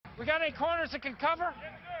We got any corners that can cover?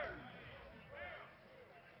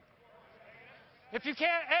 If you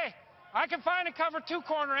can't, hey, I can find a cover 2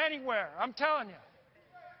 corner anywhere. I'm telling you.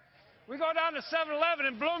 We go down to 7-Eleven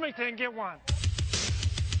in Bloomington and get one.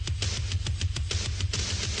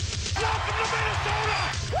 Welcome to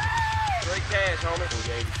Minnesota! Woo! Great cash, homie. We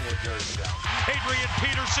gave you 10 jerseys out. Adrian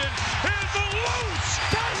Peterson is loose!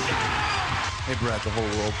 Touchdown! Hey, Brad, the whole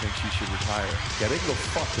world thinks you should retire. Yeah, they can go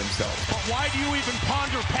fuck themselves. But why do you even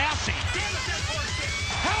ponder passing?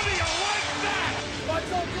 How do you like that? 1, 2,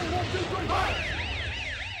 3, 1, 2, 3,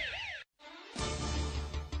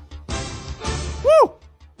 5. Woo!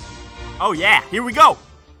 Oh, yeah. Here we go.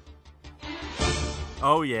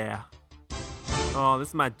 Oh, yeah. Oh, this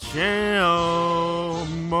is my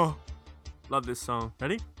jam. Love this song.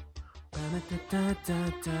 Ready?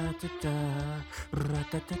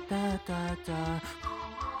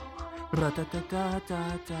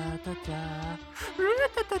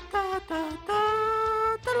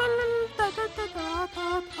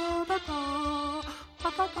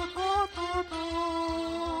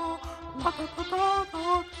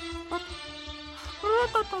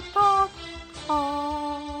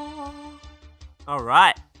 All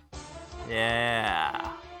right.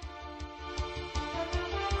 Yeah.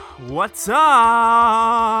 What's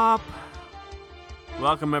up?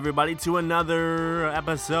 Welcome everybody to another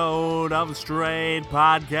episode of Straight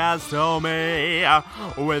Podcast Homie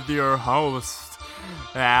with your host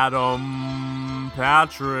Adam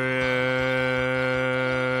Patrick.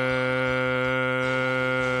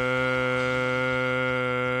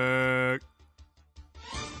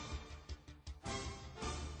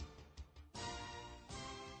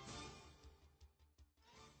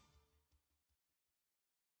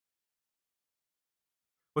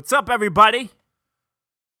 What's up, everybody?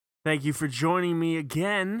 Thank you for joining me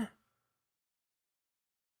again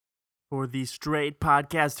for the Straight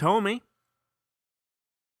Podcast Homie.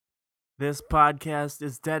 This podcast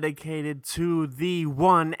is dedicated to the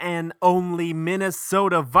one and only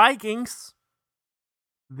Minnesota Vikings.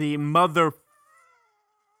 The motherfucking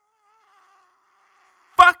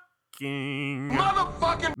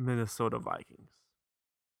Minnesota Vikings.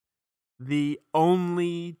 The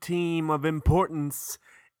only team of importance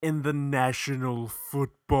in the National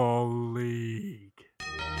Football League.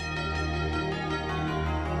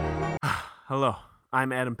 Hello,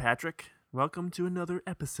 I'm Adam Patrick. Welcome to another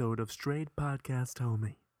episode of Straight Podcast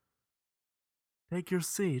Homie. Take your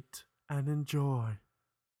seat and enjoy.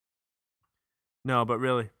 No, but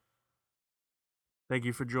really, thank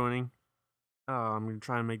you for joining. I'm going to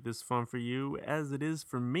try and make this fun for you as it is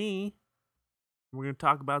for me. We're going to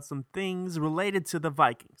talk about some things related to the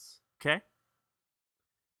Vikings, okay?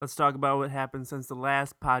 Let's talk about what happened since the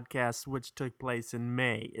last podcast, which took place in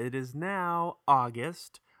May. It is now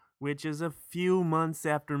August, which is a few months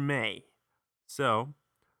after May. So,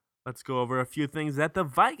 let's go over a few things that the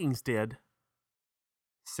Vikings did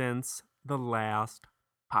since the last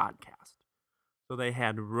podcast. So they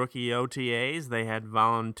had rookie OTAs, they had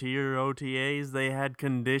volunteer OTAs, they had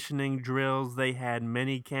conditioning drills, they had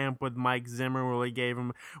mini camp with Mike Zimmer where he gave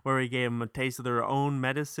them a taste of their own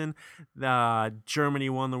medicine. Germany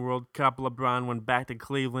won the World Cup, LeBron went back to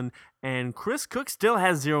Cleveland, and Chris Cook still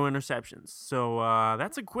has 0 interceptions. So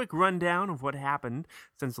that's a quick rundown of what happened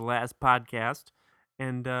since the last podcast.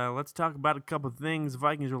 And let's talk about a couple things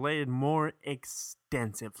Vikings related more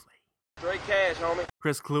extensively. Great cash, homie.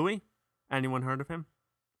 Chris Kluwe. Anyone heard of him?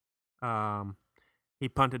 He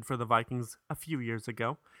punted for the Vikings a few years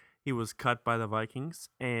ago. He was cut by the Vikings,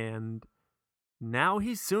 and now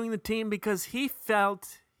he's suing the team because he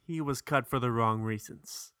felt he was cut for the wrong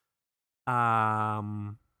reasons.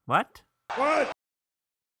 What? What?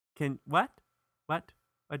 What?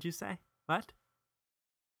 What'd you say? What?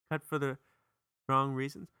 Cut for the wrong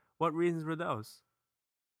reasons? What reasons were those?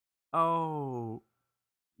 Oh,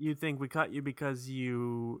 you think we cut you because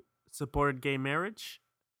you supported gay marriage?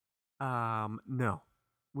 No.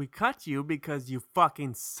 We cut you because you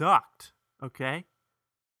fucking sucked, okay?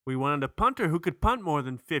 We wanted a punter who could punt more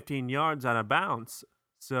than 15 yards out of bounds.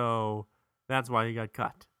 So that's why you got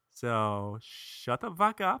cut. So shut the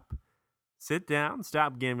fuck up. Sit down.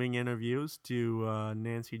 Stop giving interviews to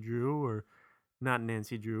Nancy Drew, or not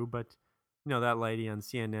Nancy Drew, but you know that lady on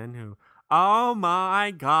CNN who, oh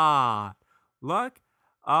my God, look.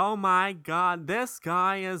 Oh my God, this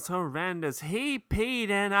guy is horrendous. He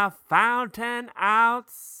peed in a fountain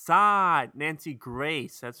outside. Nancy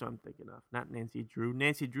Grace, that's what I'm thinking of. Not Nancy Drew.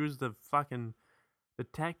 Nancy Drew's the fucking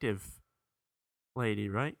detective lady,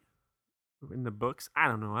 right? In the books. I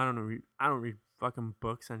don't know. I don't read fucking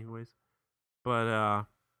books anyways. But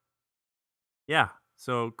yeah.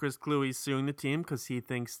 So Chris Cluey's suing the team because he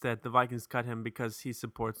thinks that the Vikings cut him because he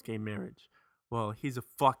supports gay marriage. Well, he's a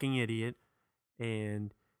fucking idiot,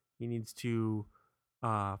 and he needs to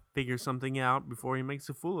figure something out before he makes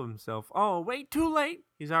a fool of himself. Oh, wait, too late.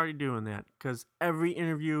 He's already doing that because every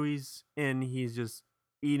interview he's in, he's just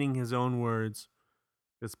eating his own words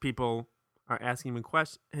because people are asking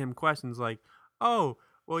him questions like, oh,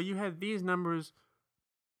 well, you had these numbers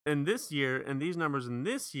in this year and these numbers in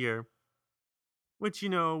this year, which,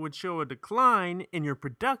 would show a decline in your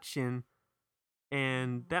production,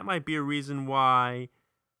 and that might be a reason why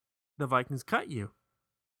the Vikings cut you.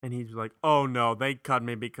 And he's like, oh, no, they cut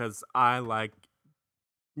me because I like,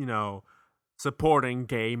 supporting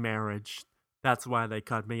gay marriage. That's why they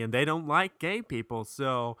cut me. And they don't like gay people,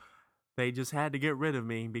 so they just had to get rid of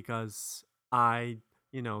me because I,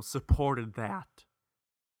 supported that.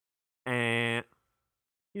 And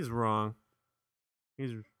he's wrong.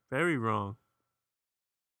 He's very wrong.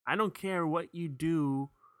 I don't care what you do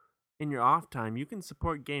in your off time. You can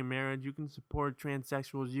support gay marriage. You can support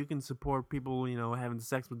transsexuals. You can support people, having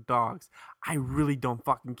sex with dogs. I really don't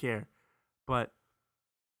fucking care. But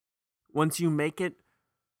once you make the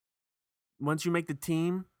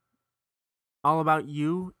team all about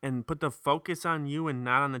you and put the focus on you and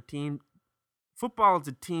not on the team, football is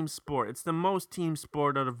a team sport. It's the most team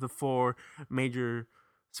sport out of the 4 major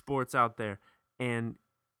sports out there. And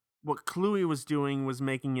what Cluey was doing was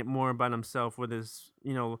making it more about himself with his,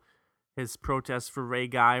 his protest for Ray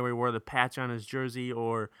Guy, where he wore the patch on his jersey,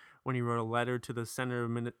 or when he wrote a letter to the senator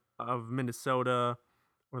of Minnesota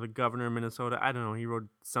or the governor of Minnesota. I don't know. He wrote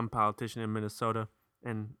some politician in Minnesota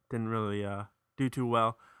and didn't really do too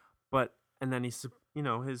well. And then his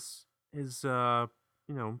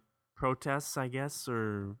protests, I guess,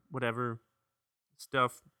 or whatever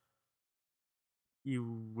stuff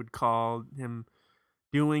you would call him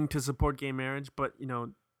doing to support gay marriage. But,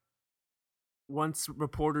 once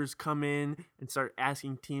reporters come in and start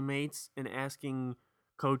asking teammates and asking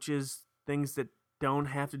coaches things that don't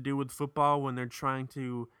have to do with football when they're trying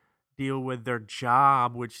to deal with their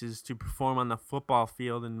job, which is to perform on the football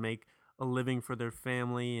field and make a living for their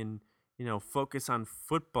family and, focus on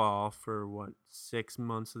football for 6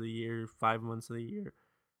 months of the year, 5 months of the year.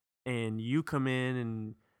 And you come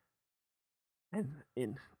in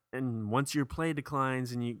and once your play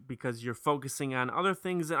declines because you're focusing on other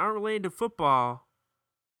things that aren't related to football,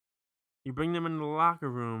 you bring them into the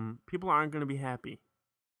locker room, people aren't going to be happy.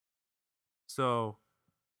 So,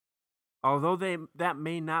 although that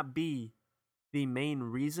may not be the main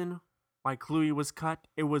reason why Cluey was cut,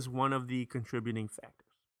 it was one of the contributing factors.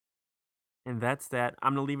 And that's that.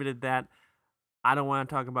 I'm going to leave it at that. I don't want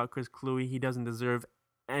to talk about Chris Cluey. He doesn't deserve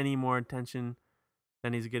any more attention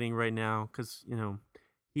than he's getting right now because,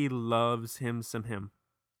 he loves him some him.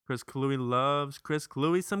 Chris Cluey loves Chris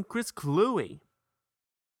Cluey some Chris Cluey.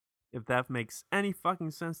 If that makes any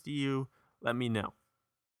fucking sense to you, let me know.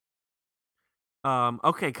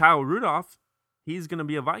 Okay, Kyle Rudolph, he's going to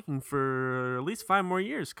be a Viking for at least 5 more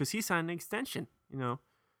years because he signed an extension,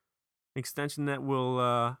 extension that will,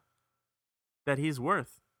 that he's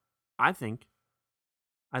worth, I think.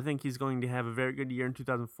 I think he's going to have a very good year in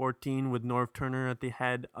 2014 with Norv Turner at the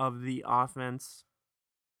head of the offense,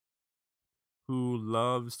 who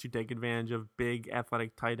loves to take advantage of big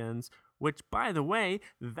athletic tight ends, which, by the way,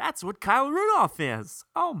 that's what Kyle Rudolph is.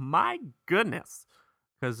 Oh, my goodness.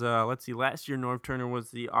 Because, let's see, last year Norv Turner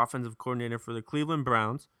was the offensive coordinator for the Cleveland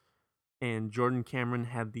Browns, and Jordan Cameron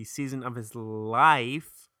had the season of his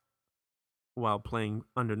life while playing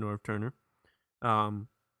under Norv Turner.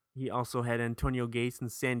 He also had Antonio Gates in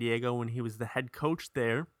San Diego when he was the head coach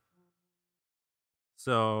there.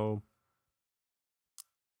 So,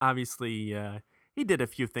 obviously, he did a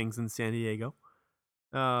few things in San Diego.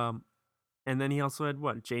 And then he also had,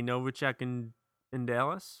 Jay Novacek in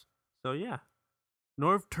Dallas? So, yeah.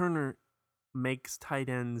 Norv Turner makes tight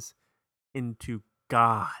ends into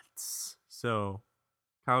gods. So,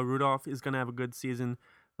 Kyle Rudolph is going to have a good season.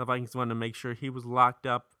 The Vikings wanted to make sure he was locked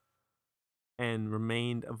up and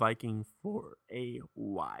remained a Viking for a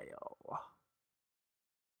while.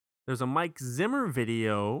 There's a Mike Zimmer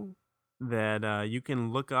video that you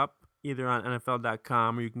can look up either on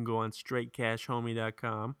NFL.com or you can go on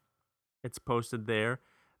straightcashhomie.com. It's posted there.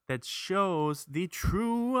 That shows the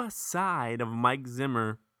true side of Mike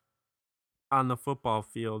Zimmer on the football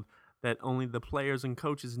field that only the players and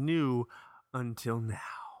coaches knew until now.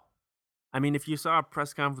 I mean, if you saw a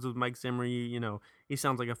press conference with Mike Zimmer, he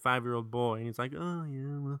sounds like a 5-year-old boy, and he's like, "Oh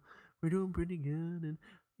yeah, well, we're doing pretty good, and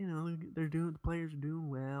the players are doing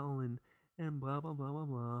well, and blah blah blah blah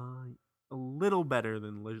blah." a little better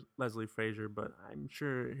than Leslie Frazier, but I'm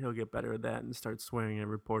sure he'll get better at that and start swearing at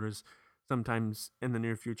reporters sometimes in the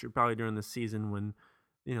near future, probably during the season when,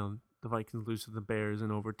 the Vikings lose to the Bears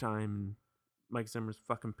in overtime and Mike Zimmer's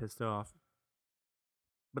fucking pissed off.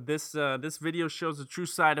 But this video shows the true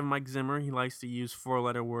side of Mike Zimmer. He likes to use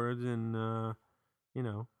 4-letter words and,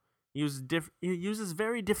 he uses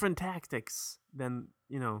very different tactics than,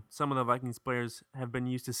 some of the Vikings players have been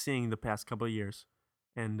used to seeing the past couple of years.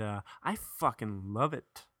 And I fucking love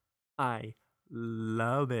it. I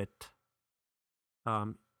love it.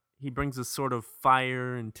 He brings a sort of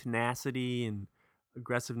fire and tenacity and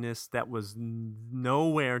aggressiveness that was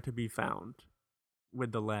nowhere to be found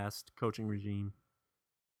with the last coaching regime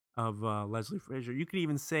of Leslie Frazier. You could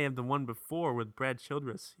even say of the one before with Brad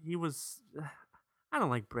Childress. I don't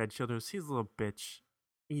like Brad Childress. He's a little bitch.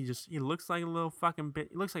 He looks like a little fucking bitch.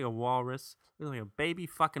 He looks like a walrus. He looks like a baby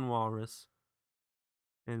fucking walrus.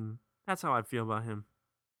 And that's how I feel about him.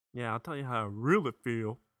 Yeah, I'll tell you how I really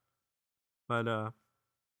feel. But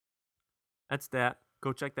that's that.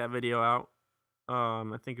 Go check that video out.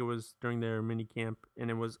 I think it was during their mini camp, and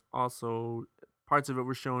it was also parts of it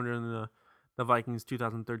were shown during the Vikings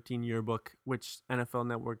 2013 yearbook, which NFL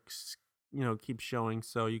Networks keeps showing.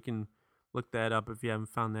 So you can look that up if you haven't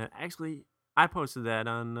found that. Actually, I posted that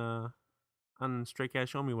on Straight Cash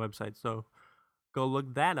Show Me website, so go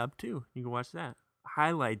look that up too. You can watch that.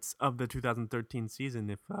 Highlights of the 2013 season,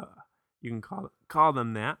 if you can call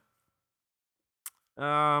them that.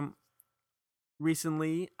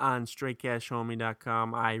 Recently on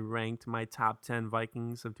StraightCashHomie.com, I ranked my top 10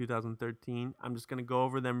 Vikings of 2013. I'm just gonna go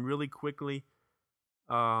over them really quickly.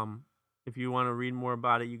 If you want to read more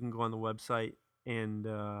about it, you can go on the website and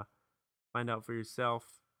find out for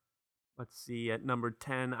yourself. Let's see. At number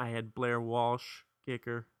 10, I had Blair Walsh,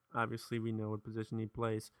 kicker. Obviously, we know what position he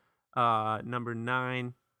plays. Number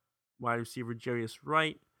 9, wide receiver Jarius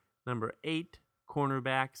Wright. Number 8,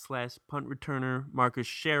 cornerback / punt returner Marcus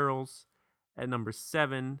Sherrills. At number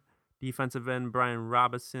 7, defensive end Brian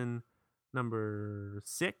Robinson. Number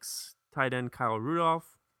 6, tight end Kyle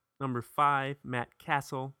Rudolph. Number 5, Matt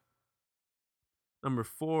Castle. Number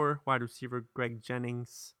 4, wide receiver Greg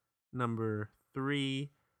Jennings. Number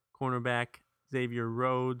 3, cornerback Xavier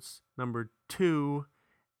Rhodes. Number 2,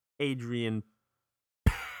 Adrian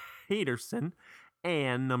Peterson.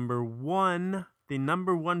 And number 1, the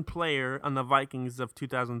number 1 player on the Vikings of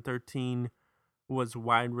 2013 was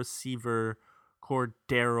wide receiver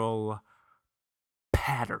Cordero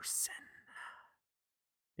Patterson.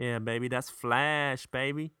 Yeah, baby, that's Flash,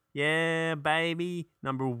 baby. Yeah, baby.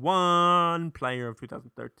 Number 1 player of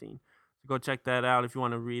 2013. So go check that out if you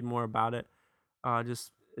want to read more about it. It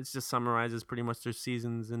just summarizes pretty much their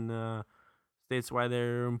seasons and states why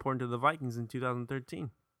they're important to the Vikings in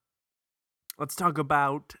 2013. Let's talk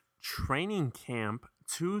about training camp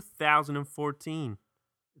 2014.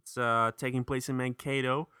 It's taking place in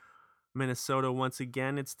Mankato, Minnesota once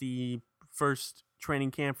again. It's the first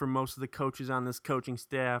training camp for most of the coaches on this coaching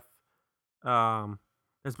staff.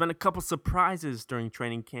 There's been a couple surprises during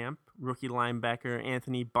training camp. Rookie linebacker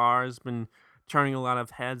Anthony Barr has been turning a lot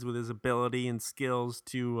of heads with his ability and skills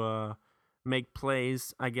to make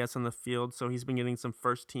plays, I guess, on the field. So he's been getting some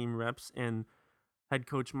first-team reps. And head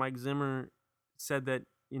coach Mike Zimmer said that,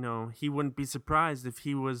 he wouldn't be surprised if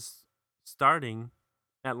he was starting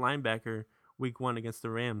at linebacker week 1 against the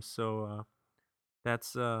Rams. So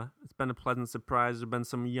it's been a pleasant surprise. There have been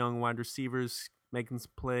some young wide receivers making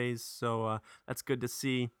some plays, so that's good to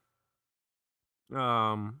see.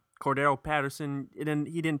 Cordero Patterson,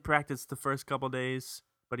 he didn't practice the first couple days,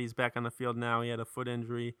 but he's back on the field now. He had a foot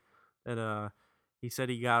injury that he said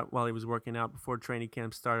he got while he was working out before training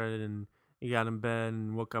camp started, and he got in bed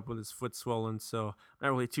and woke up with his foot swollen. So I'm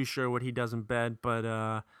not really too sure what he does in bed,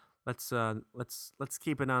 but let's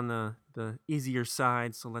keep it on the easier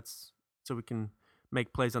side. So we can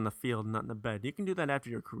make plays on the field, not in the bed. You can do that after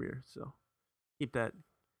your career. So keep that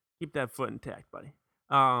foot intact, buddy.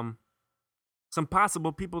 Some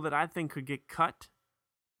possible people that I think could get cut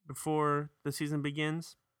before the season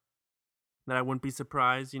begins that I wouldn't be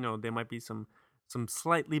surprised. There might be some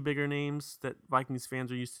slightly bigger names that Vikings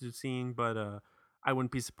fans are used to seeing, but I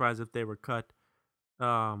wouldn't be surprised if they were cut.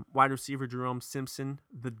 Wide receiver Jerome Simpson,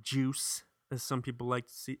 the Juice, as some people like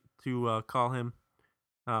to call him.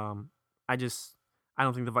 I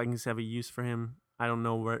don't think the Vikings have a use for him. I don't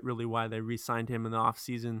know really why they re-signed him in the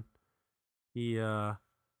offseason. He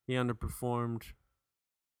underperformed,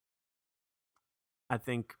 I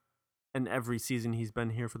think, in every season he's been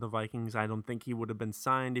here for the Vikings. I don't think he would have been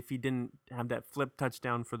signed if he didn't have that flip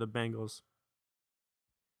touchdown for the Bengals.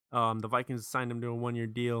 The Vikings signed him to a 1-year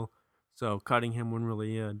deal, So cutting him wouldn't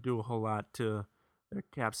really do a whole lot to their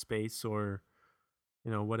cap space or,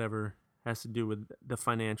 whatever has to do with the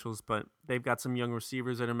financials. But they've got some young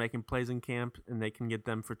receivers that are making plays in camp, and they can get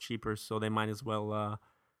them for cheaper. So they might as well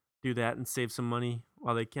do that and save some money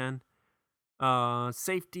while they can.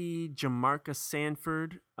 Safety, Jamarca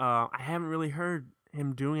Sanford. I haven't really heard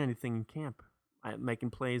him doing anything in camp.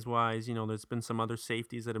 Making plays wise, there's been some other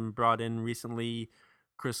safeties that have been brought in recently.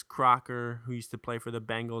 Chris Crocker, who used to play for the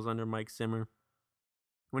Bengals under Mike Zimmer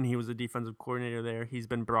when he was the defensive coordinator there, he's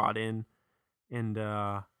been brought in, and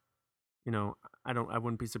I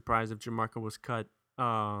wouldn't be surprised if Jamarca was cut.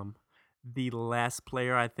 The last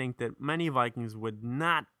player I think that many Vikings would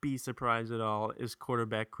not be surprised at all is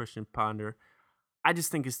quarterback Christian Ponder. I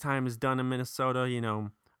just think his time is done in Minnesota.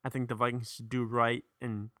 I think the Vikings should do right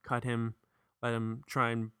and cut him. Let him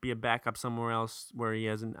try and be a backup somewhere else where he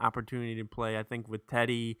has an opportunity to play. I think with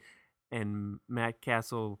Teddy and Matt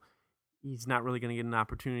Castle, he's not really going to get an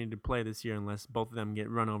opportunity to play this year unless both of them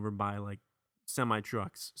get run over by like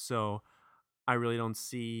semi-trucks. So I really don't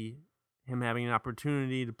see him having an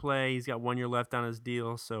opportunity to play. He's got 1 year left on his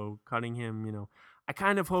deal, so cutting him, I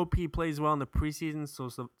kind of hope he plays well in the preseason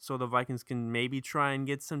so the Vikings can maybe try and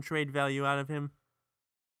get some trade value out of him,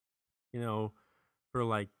 for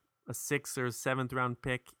like a 6th or 7th round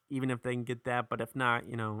pick, even if they can get that. But if not,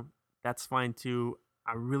 that's fine too.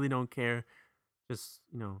 I really don't care. Just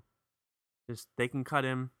they can cut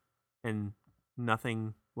him and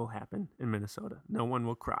nothing will happen in Minnesota. No one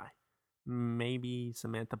will cry. Maybe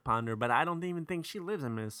Samantha Ponder, but I don't even think she lives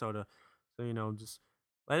in Minnesota. So, just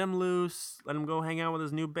let him loose, let him go hang out with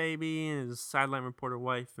his new baby and his sideline reporter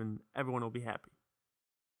wife, and everyone will be happy.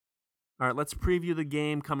 All right, let's preview the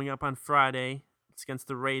game coming up on Friday. It's against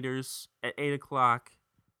the Raiders at 8 o'clock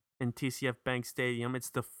in TCF Bank Stadium.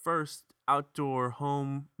 It's the first outdoor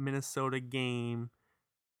home Minnesota game,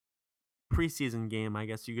 preseason game, I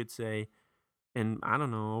guess you could say, in, I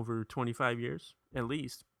don't know, over 25 years at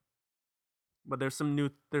least. But there's some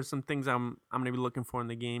things I'm going to be looking for in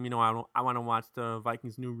the game. I want to watch the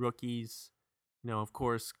Vikings' new rookies. Of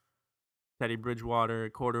course, Teddy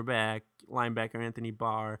Bridgewater, quarterback, linebacker Anthony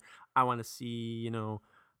Barr. I want to see,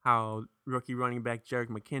 how rookie running back Jerick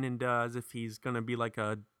McKinnon does, if he's going to be like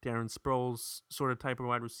a Darren Sproles sort of type of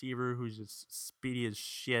wide receiver who's just speedy as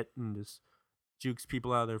shit and just jukes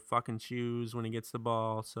people out of their fucking shoes when he gets the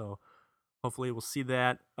ball. So hopefully we'll see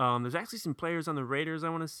that. There's actually some players on the Raiders I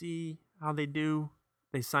want to see how they do.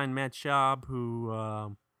 They signed Matt Schaub,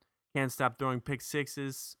 who can't stop throwing pick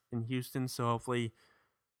sixes in Houston, so hopefully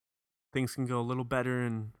things can go a little better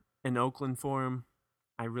in Oakland for him.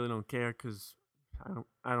 I really don't care because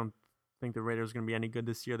I don't think the Raiders are going to be any good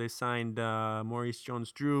this year. They signed Maurice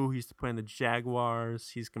Jones-Drew. He used to play in the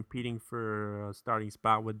Jaguars. He's competing for a starting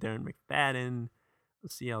spot with Darren McFadden.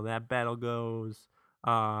 Let's see how that battle goes.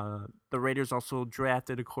 The Raiders also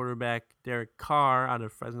drafted a quarterback, Derek Carr, out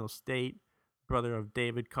of Fresno State, brother of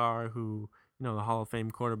David Carr, who, the Hall of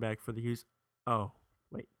Fame quarterback for the Houston. Oh,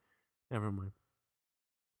 wait, never mind.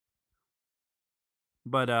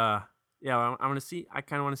 But yeah, I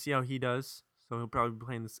kind of want to see how he does. So he'll probably be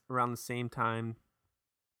playing this around the same time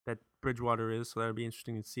that Bridgewater is. So that'll be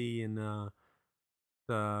interesting to see. And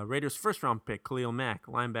the Raiders' first round pick, Khalil Mack,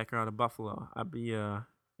 linebacker out of Buffalo. I'd be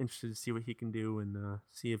interested to see what he can do and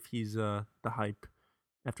see if he's the hype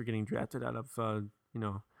after getting drafted out of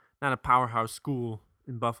not a powerhouse school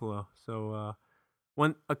in Buffalo. So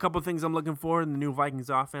a couple of things I'm looking for in the new Vikings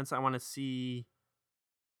offense. I want to see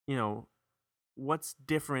what's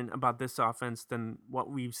different about this offense than what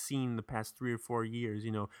we've seen the past 3 or 4 years.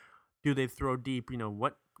 Do they throw deep?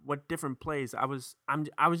 What different plays? I was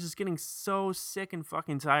just getting so sick and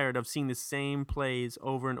fucking tired of seeing the same plays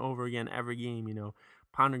over and over again every game.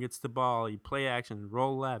 Ponder gets the ball, he play action,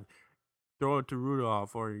 roll left, throw it to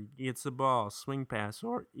Rudolph, or he gets the ball, swing pass,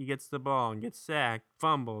 or he gets the ball and gets sacked,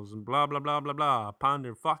 fumbles, and blah, blah, blah, blah, blah.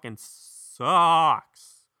 Ponder fucking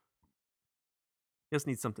sucks. Just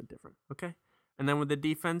need something different, okay? And then with the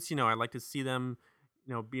defense, I'd like to see them,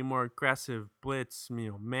 be more aggressive, blitz,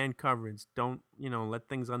 man coverage. Don't, let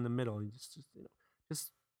things on the middle.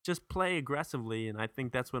 Just play aggressively. And I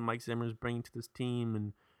think that's what Mike Zimmer is bringing to this team,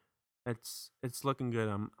 and it's looking good.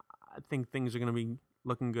 I think things are going to be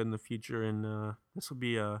looking good in the future, and this will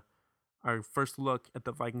be our first look at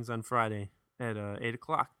the Vikings on Friday at 8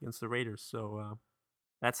 o'clock against the Raiders. So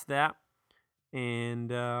that's that,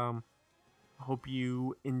 and hope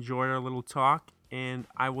you enjoyed our little talk, and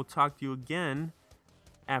I will talk to you again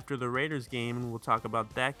after the Raiders game, and we'll talk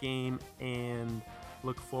about that game and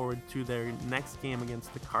look forward to their next game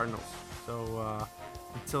against the Cardinals. So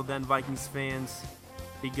until then, Vikings fans,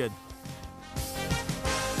 be good.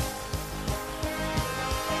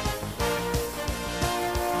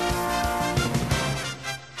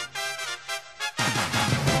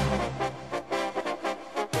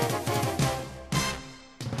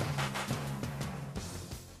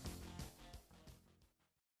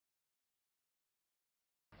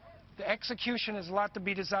 The execution is a lot to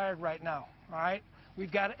be desired right now, all right?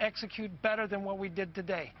 We've got to execute better than what we did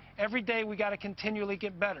today. Every day we got to continually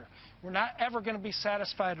get better. We're not ever going to be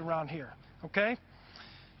satisfied around here, okay?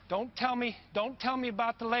 Don't tell me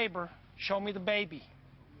about the labor, show me the baby.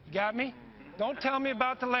 You got me? Don't tell me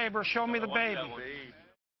about the labor, show me the baby.